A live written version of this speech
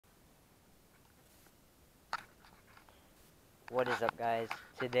What is up, guys?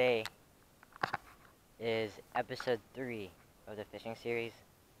 Today is episode 3 of the fishing series.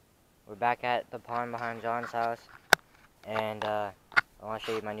 We're back at the pond behind John's house, and I want to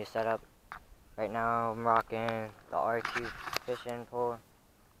show you my new setup. Right now I'm rocking the R2 fishing pole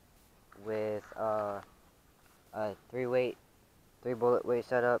with a 3 bullet weight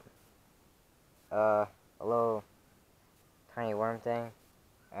setup, a little tiny worm thing,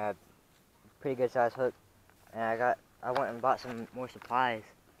 a pretty good size hook, and I went and bought some more supplies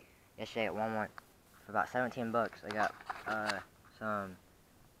yesterday at Walmart for about 17 bucks. I got some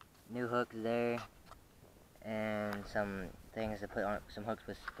new hooks there and some things to put on, some hooks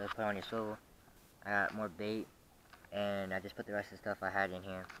to put on your swivel. I got more bait, and I just put the rest of the stuff I had in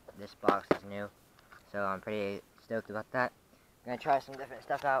here. This box is new, so I'm pretty stoked about that. I'm gonna try some different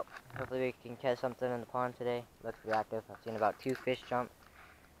stuff out. Hopefully we can catch something in the pond today. Looks pretty active. I've seen about 2 fish jump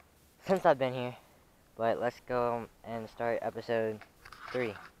since I've been here. But let's go and start episode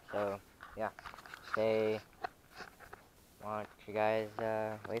 3. So yeah, watch you guys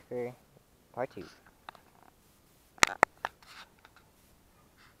wait for part 2.